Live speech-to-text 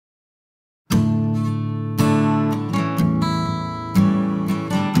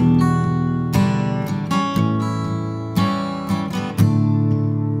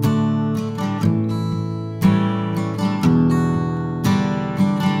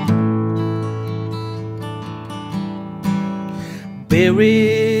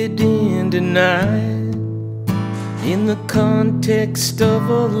buried in denial, in the context of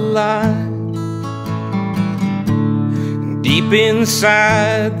a lie. Deep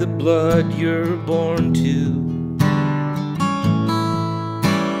inside the blood you're born to,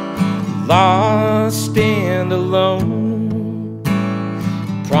 lost and alone,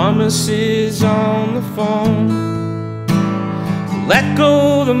 promises on the phone. Let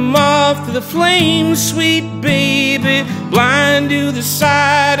go the moth to the flame, sweet baby, blind to the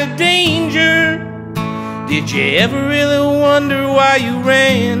sight of danger. Did you ever really wonder why you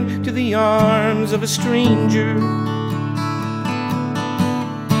ran to the arms of a stranger?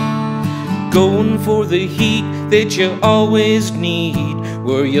 Going for the heat that you always need,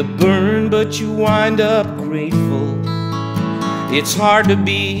 where you burn but you wind up grateful. It's hard to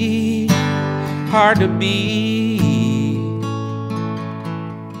be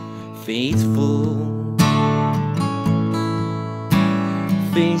faithful,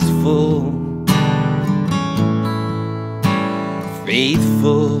 faithful,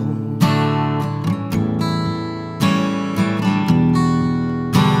 faithful.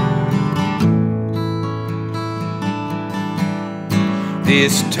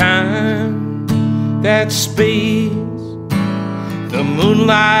 This time, that space, the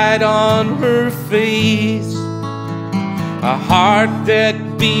moonlight on her face, a heart that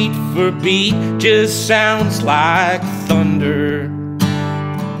beat for beat just sounds like thunder.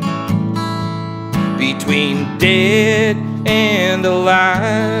 Between dead and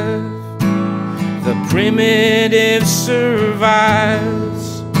alive, the primitive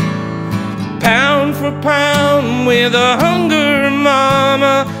survives. Pound for pound with a hunger,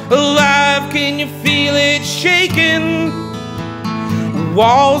 mama, alive, can you feel it shaking?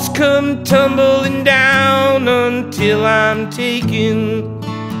 Walls come tumbling down until I'm taken.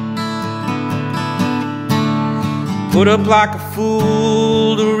 Put up like a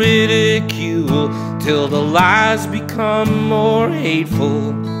fool to ridicule till the lies become more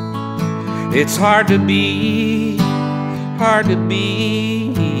hateful. It's hard to be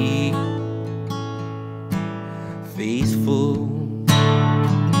faithful,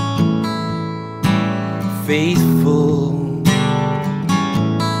 faithful,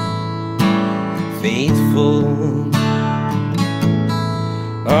 faithful,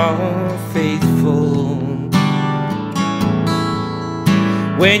 oh, faithful.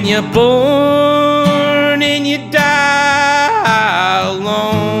 When you're born and you die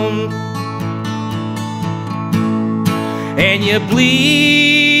alone, and you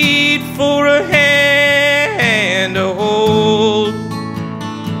bleed for a hand to hold,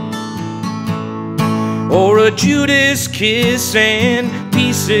 or a Judas kiss and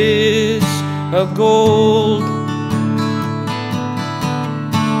pieces of gold.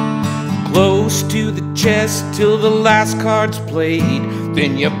 Close to the chest till the last card's played,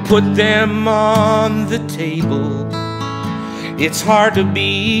 then you put them on the table. It's hard to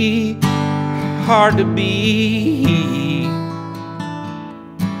be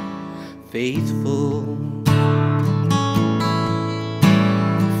faithful,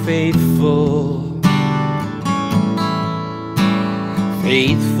 faithful,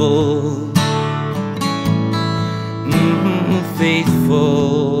 faithful.